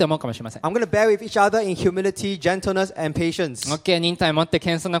るよって思うかもしれません。 I'm going to bear with each other in humility, gentleness, and patience. OK 忍耐持って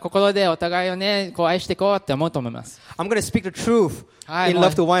謙遜な心でお互いをねこう愛していこうって思うと思います。 I'm going to speak the truth はい、 in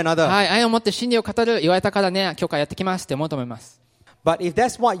love to one another. はい、愛を持って真理を語る、言われたからね教会やってきますって思うと思います。 But if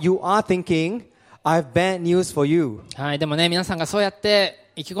that's what you are thinking, I have bad news for you. はい、でもね皆さんがそうやっ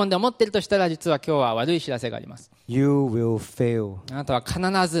て意気込んで思っているとしたら、実は今日は悪い知らせがあります。 You will fail. あなたは必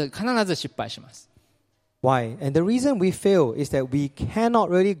ず失敗します。 Why? And the reason we fail is that we cannot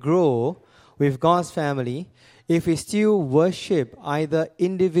really grow with God's family if we still worship either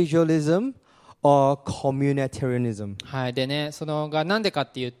individualism or communitarianism. はい、でね、そのがなんでか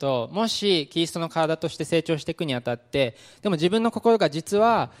っていうと、もしキリストの体として成長していくにあたって、でも自分の心が実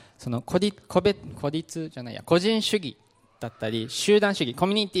はその個人主義だったり集団主義、コ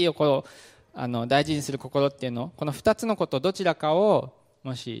ミュニティを大事にする心っていうの、この2つのことどちらかを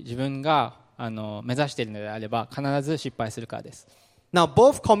もし自分が目指しているのであれば必ず失敗するからです。 Now,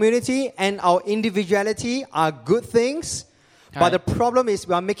 both community and our individuality are good things, but the problem is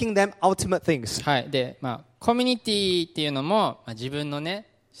we are making them ultimate things. はい、で、コミュニティっていうのも、自分のね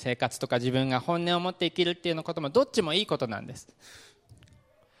生活とか自分が本音を持って生きるっていうのこともどっちもいいことなんです。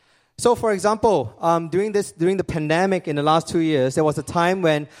 So, for example, during the pandemic in the last 2 years, there was a time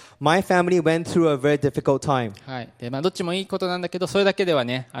when my family went through a very difficult time. はい、でどっちもいいことなんだけど、それだけでは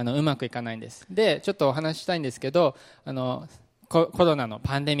ねうまくいかないんです。でちょっとお話ししたいんですけど、コロナの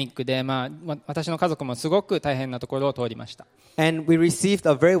パンデミックで、私の家族もすごく大変なところを通りました。 And we received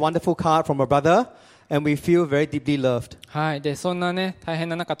a very wonderful card from a brother, and we feel very deeply loved. はい、でそんなね大変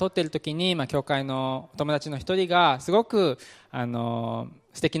な中通っている時に、教会のお友達の一人がすごく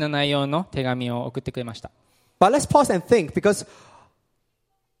素敵な内容の手紙を送ってくれました。 But let's pause and think, because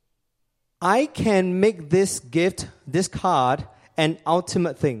I can make this gift, this card, an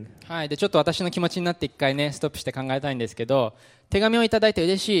ultimate thing. はい、でちょっと私の気持ちになって一回ねストップして考えたいんですけど、手紙をいただいて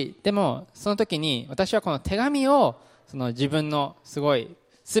嬉しい。でもその時に私はこの手紙を自分のすごい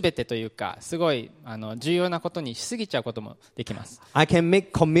全てというかすごい重要なことにしすぎちゃうこともできます。 I can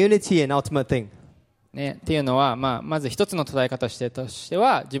make community an ultimate thing. ね、っていうのは、まず一つの捉え方として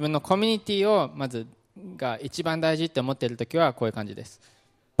は自分のコミュニティをまずが一番大事って思っているときはこういう感じです。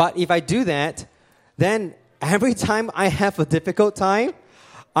But if I do that, then every time I have a difficult time,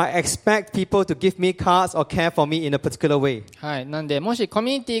 I expect people to give me cards or care for me in a particular way. はい。なんで、もしコ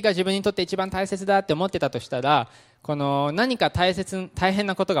ミュニティが自分にとって一番大切だって思ってたとしたら、この何か大変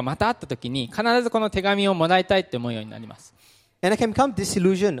なことがまたあったときに、必ずこの手紙をもらいたいって思うようになります。And I can become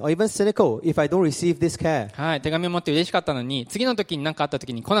disillusioned or even cynical if I don't receive this care. はい。手紙を持って嬉しかったのに、次の時に何かあった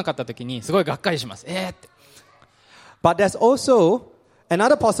時に来なかった時に、すごいがっかりします。って。But there's also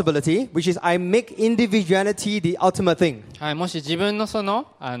another possibility, which is I make individuality the ultimate thing. はい。もし自分のその、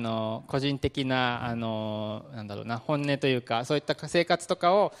個人的な、なんだろうな、本音というか、そういった生活と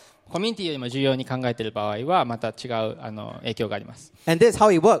かを、コミュニティよりも重要に考えている場合は、また違う、影響があります。And this is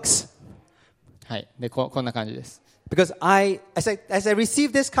how it works. はい。で、こんな感じです。Because as I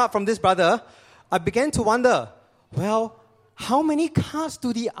received this card from this brother, I began to wonder, well, how many cards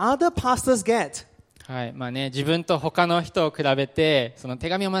do the other pastors get? はい。まあね、自分と他の人を比べて、その手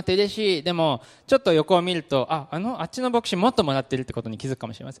紙をもらって嬉しい。でも、ちょっと横を見ると、あっちの牧師もっともらってるってことに気づくか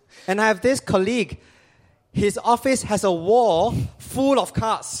もしれません。And I have this colleague, his office has a wall full of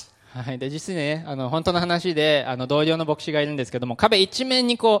cards. はい。で、実にね、本当の話で、同僚の牧師がいるんですけども、壁一面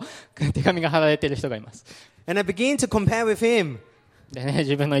にこう、手紙が貼られている人がいます。And I begin to compare with him. でね、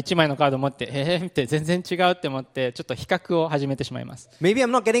自分の一枚のカードを持って、って全然違うって思って、ちょっと比較を始めてしまいます。Maybe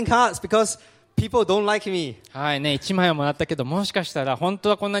I'm not getting cards because people don't like me. はいね、1枚をもらったけど、もしかしたら本当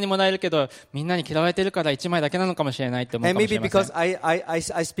はこんなにもらえるけど、みんなに嫌われてるから1枚だけなのかもしれないって思うかもしれません。And maybe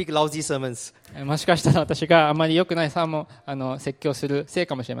because I speak lousy sermons. もしかしたら私があまり良くないサーモン説教するせい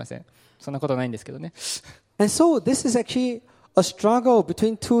かもしれません。そんなことないんですけどね。And so this is actually a struggle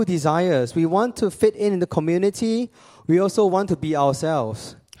between two desires. We want to fit in the community. We also want to be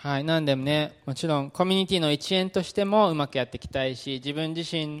ourselves. はい、なんでもね、もちろんコミュニティの一員としてもうまくやっていきたいし、自分自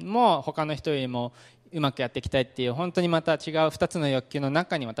身も他の人よりもうまくやっていきたいっていう、本当にまた違う2つの欲求の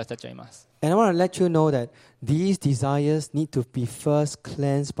中に私たちはいます。And I want to let you know that these desires need to be first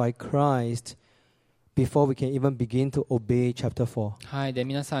cleansed by Christ before we can even begin to obey chapter 4. はい、で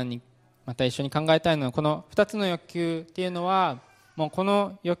皆さんにまた一緒に考えたいのは、この2つの欲求っていうのは、もうこ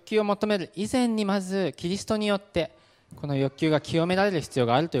の欲求を求める以前にまずキリストによってこの欲求が清められる必要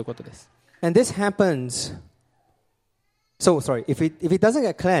があるということです。And this happens. If it doesn't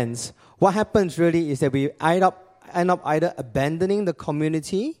get cleansed, what happens really is that we end up either abandoning the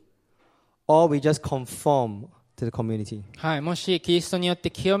community or we just conform to the community. はい、もしキリストによって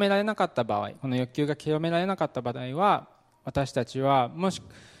清められなかった場合、この欲求が清められなかった場合は、私たちはもし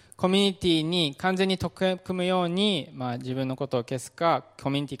コミュニティに完全に溶け込むように、自分のことを消すか、コ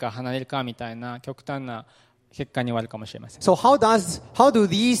ミュニティから離れるかみたいな極端な結果に終わるかもしれません。So how do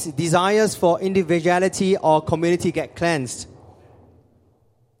these desires for individuality or community get cleansed?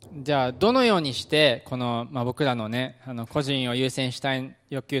 じゃあどのようにしてこの、僕らのね、個人を優先したい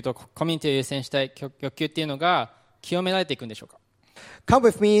欲求とコミュニティを優先したい欲求っていうのが清められていくんでしょうか。Come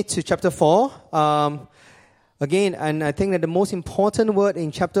with me to chapter 4. Again, and I think that the most important word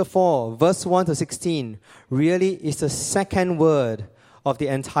in chapter 4, verse 1 to 16, really is the second word of the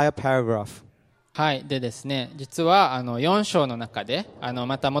entire paragraph. はい。でですね、実は4章の中で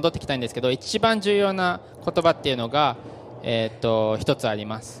また戻ってきたいんですけど、一番重要な言葉っていうのが一つあり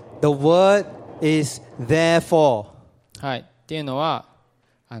ます。The word is therefore. はい。っていうのは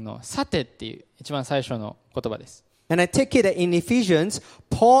さてっていう一番最初の言葉です。And I take it that in Ephesians,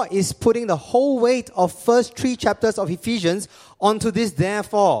 Paul is putting the whole weight of first 3 chapters of Ephesians onto this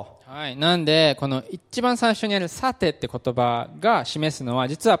therefore. はい。なんで、この一番最初にあるさてって言葉が示すのは、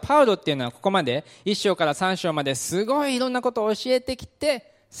実はパウロっていうのはここまで1章から3章まですごいいろんなことを教えてき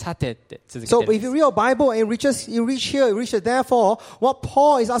て、さてって続けてるんです。So if you read your Bible and you reach the therefore, what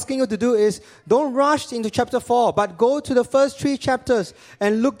Paul is asking you to do is don't rush into chapter 4, but go to the first 3 chapters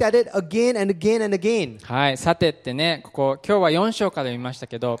and look at it again and again and again. はい。さてってね、今日は4章から読みました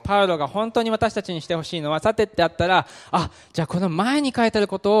けど、パウロが本当に私たちにしてほしいのは、さてってあったら、じゃあこの前に書いてある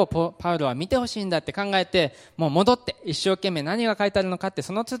ことをパウロは見てほしいんだって考えて、もう戻って一生懸命何が書いてあるのかって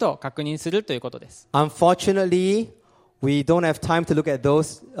その都度確認するということです。Unfortunately, we don't have time to look at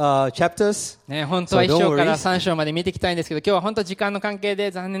those chapters. ね、本当は1章から3章まで見ていきたいんですけど、今日は本当時間の関係で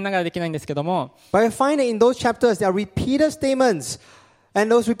残念ながらできないんですけども。But I find that in those chapters there are repeated statements.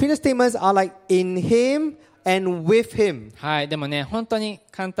 And those repeated statements are like in him and with him. はい、でもね、本当に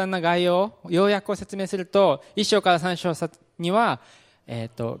簡単な概要、要約を説明すると、1章から3章には、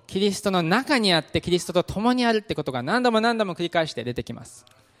キリストの中にあって、キリストと共にあるってことが何度も何度も繰り返して出てきます。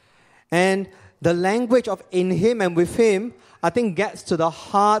And the language of in him and with him, I think gets to the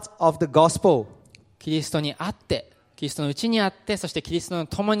heart of the gospel. キリストにあって、キリストのうちにあって、そしてキリストの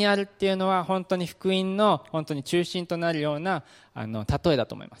共にあるっていうのは本当に福音の本当に中心となるような例えだ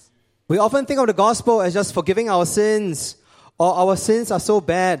と思います。We often think of the gospel as just forgiving our sins, or our sins are so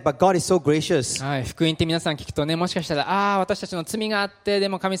bad, but God is so gracious. はい、福音って皆さん聞くとね、もしかしたら私たちの罪があって、で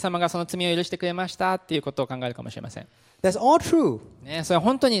も神様がその罪を許してくれましたっていうことを考えるかもしれません。That's all true. ね、それは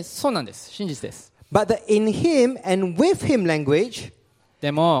本当にそうなんです。真実です。But the in Him and with Him language,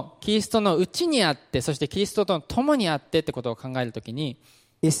 でもキリストのうちにあって、そしてキリストと共にあってってことを考えるときに、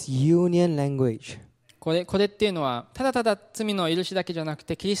is union language. これっていうのはただただ罪の許しだけじゃなく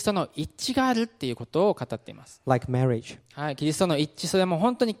て、キリストの一致があるっていうことを語っています。Like marriage. はい、キリストの一致、それも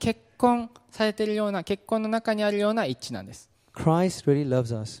本当に結婚されているような、結婚の中にあるような一致なんです。Christ really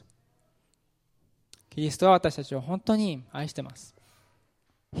loves us. キリストは私たちを本当に愛しています。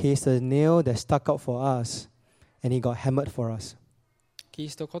He is the nail that stuck out for us, and He got hammered for us. キリ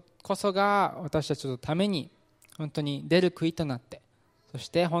ストこそが私たちのために本当に出る杭となって、そし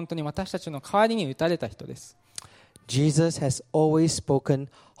て本当に私たちの代わりに打たれた人です。Jesus has always spoken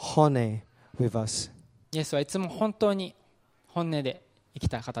honor with us. イエスはいつも本当に本音で生き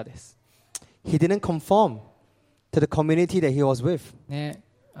た方です。He didn't conform to the community that He was with. ね、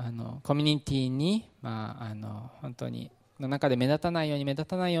コミュニティに、本当にの中で目立たないよ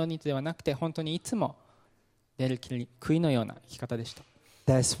うにではなくて、本当にいつも出る杭のような生き方でした。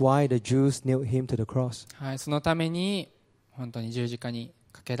That's why the Jews nailed Him to the cross. はい、そのために本当に十字架に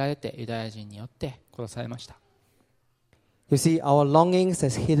かけられて、ユダヤ人によって殺されました。You see, our longings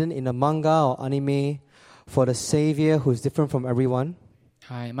as hidden in a manga or anime for the Savior who is different from everyone.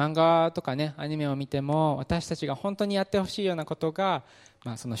 はい、漫画とかね、アニメを見ても、私たちが本当にやってほしいようなことが、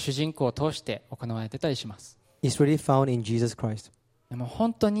その主人公を通して行われてたりします。It's really found in Jesus Christ. でも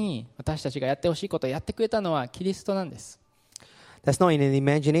本当に私たちがやってほしいことをやってくれたのはキリストなんです。That's not in an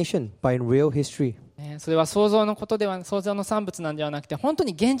imagination, but in real history. それは想像のことでは、想像の産物なんではなくて、本当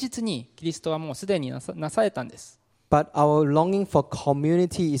に現実にキリストはもうすでになされたんです。But our longing for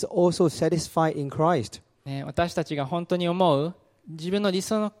community is also satisfied in Christ. 私たちが本当に思う自分の理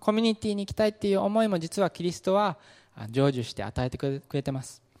想のコミュニティに行きたいっていう思いも、実はキリストは成就して与えてくれてま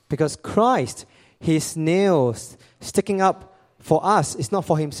す。Because Christ, His nails sticking up for us is not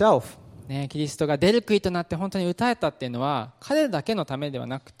for Himself. キリストが出る杭となって本当に打たれたっていうのは、彼だけのためでは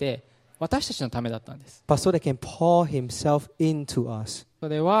なくて私たちのためだったんです。 But so that He can pour Himself into us. そ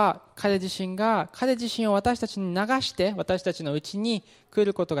れは彼自身を私たちに流して、私たちのうちに来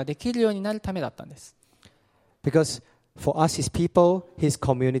ることができるようになるためだったんです。 Because for us, His people, His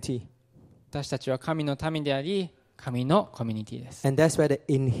community. 私たちは神の民であり、神のコミュニティです。 And that's why the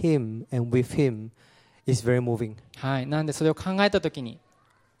in Him and with Him is very moving. はい、なんでそれを考えたときに、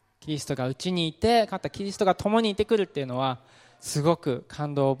キリストがうちにいて、またキリストが共にいてくるっていうのは、すごく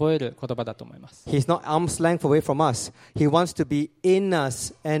感動を覚える言葉だと思います。 He's not arm's length away from us. He wants to be in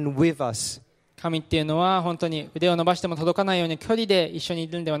us and with us. 神っていうのは本当に腕を伸ばしても届かないように距離で一緒にい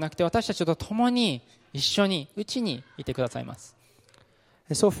るんではなくて、私たちと共に一緒にうちにいてくださいます。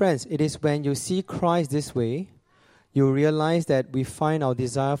 And so friends, it is when you see Christ this way, you realize that we find our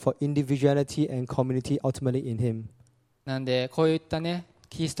desire for individuality and community ultimately in Him. なんでこういったね、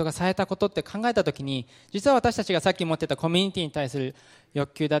キリストがされたことって考えたときに、実は私たちがさっき持ってたコミュニティに対する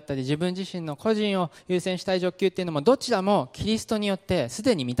欲求だったり、自分自身の個人を優先したい欲求っていうのも、どちらもキリストによってす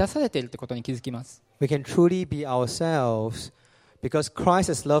でに満たされているということに気づきます。 We can truly be ourselves because Christ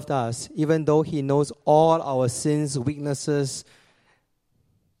has loved us even though He knows all our sins, weaknesses.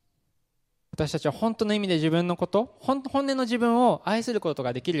 私たちは本当の意味で自分のこと、本音の自分を愛すること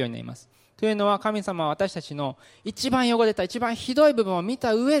ができるようになります。というのは、神様は私たちの一番汚れた、一番ひどい部分を見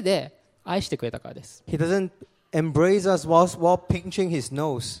た上で愛してくれたからです。 He doesn't embrace us while pinching His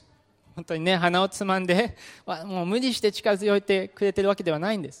nose. 本当にね、鼻をつまんでもう無理して近づいてくれてるわけでは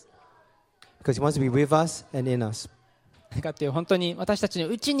ないんです。 Because He wants to be with us and in us. だって本当に私たちの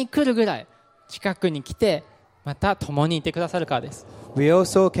うちに来るぐらい近くに来て、また共にいてくださるからです。 We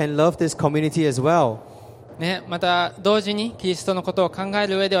also can love this community as well. ね、また同時にキリストのことを考え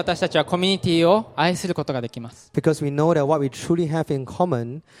る上で、私たちはコミュニティを愛することができます。 Because we know that what we truly have in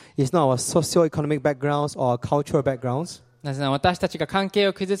common is not our socio-economic backgrounds or our cultural backgrounds. なぜなら私たちが関係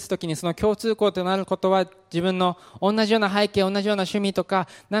を築くときに、その共通項となることは自分の同じような背景、同じような趣味とか、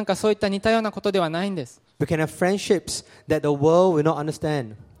なんかそういった似たようなことではないんです。 We can have friendships that the world will not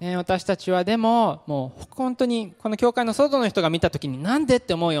understand. 私たちはでも、もう本当にこの教会の外の人が見たときになんでっ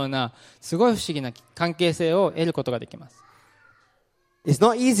て思うようなすごい不思議な関係性を得ることができます。 It's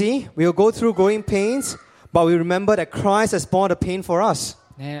not easy. We will go through growing pains, but we remember that Christ has borne the pain for us.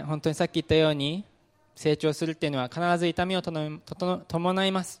 本当にさっき言ったように、成長するっていうのは必ず痛みを伴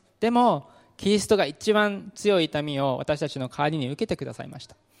います。でもキリストが一番強い痛みを私たちの代わりに受けてくださいまし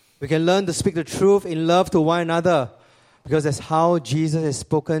た。We can learn to speak the truth in love to one another because that's how Jesus has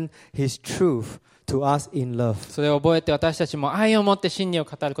spoken his truth to us in love. それを覚えて私たちも愛を持って真理を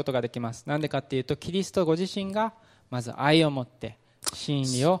語ることができます。なんでかっていうと、キリストご自身がまず愛を持って真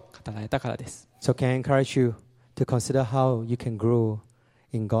理を語られたからです。So can I encourage you to consider how you can grow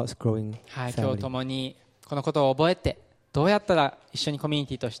in God's growing はい、今日 family. 共にこのことを覚えて、どうやったら一緒にコミュニ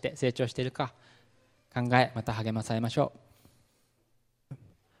ティとして成長しているか考え、また励まされましょう。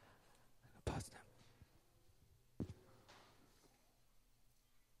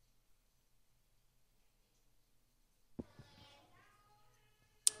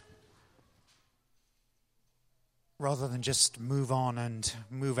Rather than just move on and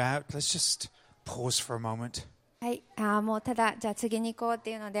move out, let's just pause for a moment. はい、もうただじゃあ次に行こうって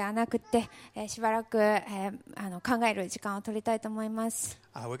いうのではなくて、しばらく、考える時間を取りたいと思います。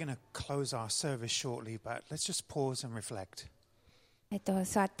We're going to close our service shortly, but let's just pause and reflect.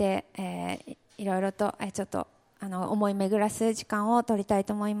 座って、いろいろと、ちょっと思い巡らす時間を取りたい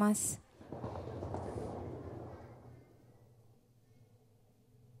と思います。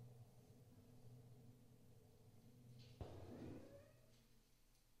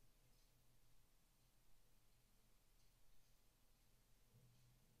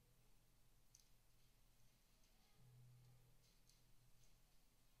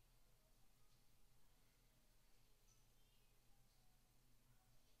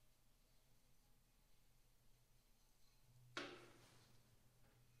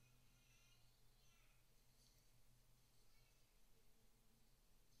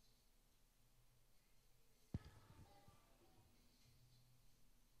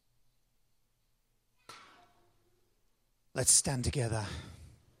Let's stand together.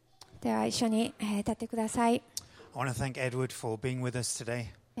 では一緒に、立ってください。I want to thank Edward for being with us today.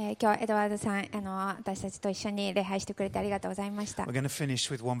 今日はエドワードさん、私たちと一緒に礼拝してくれてありがとうございました。We're going to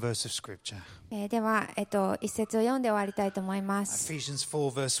finish with one verse of scripture. では、一節を読んで終わりたいと思います。Ephesians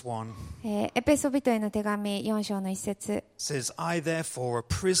 4 verse 1エペソ人への手紙4章の一節。says, I therefore, a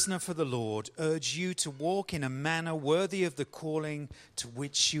prisoner for the Lord, urge you to walk in a manner worthy of the calling to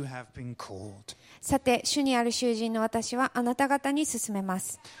which you have been called. さて、主にある囚人の私はあなた方に勧めま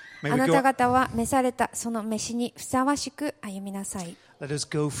す。May あ we な go- た方は召されたその召しにふさわしく歩みなさい。Let us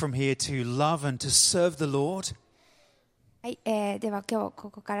go from here to love and to serve the Lord. はい、では今日こ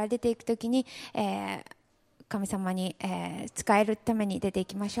こから出ていくときに、神様に、使えるために出てい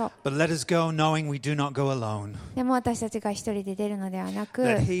きましょう。 But let us go knowing we do not go alone. でも私たちが一人で出るのではなく、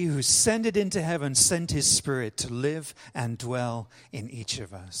 That he who ascended into heaven sent his spirit to live and dwell in each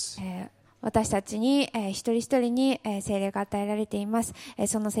of us. 私たちに、一人一人に、聖霊が与えられています。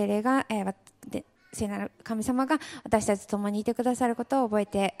その聖霊が、聖なる神様が私たちと共にいてくださることを覚え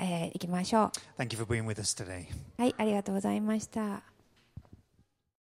ていきましょう。 Thank you for being with us today. はい、ありがとうございました。